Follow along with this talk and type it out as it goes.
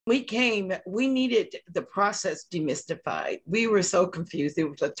we came, we needed the process demystified. We were so confused. It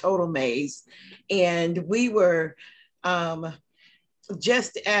was a total maze. And we were um,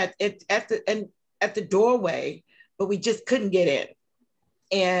 just at the doorway, but we just couldn't get in.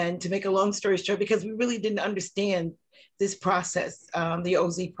 And to make a long story short, because we really didn't understand this process, the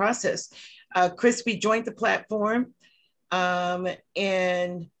OZ process, Chris, we joined the platform.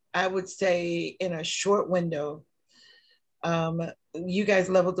 And I would say in a short window, um, you guys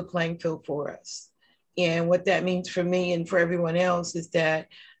leveled the playing field for us. And what that means for me and for everyone else is that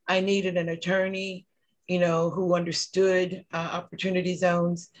I needed an attorney, you know, who understood opportunity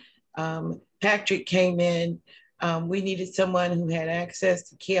zones. Patrick came in. We needed someone who had access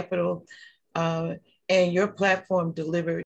to capital, and your platform delivered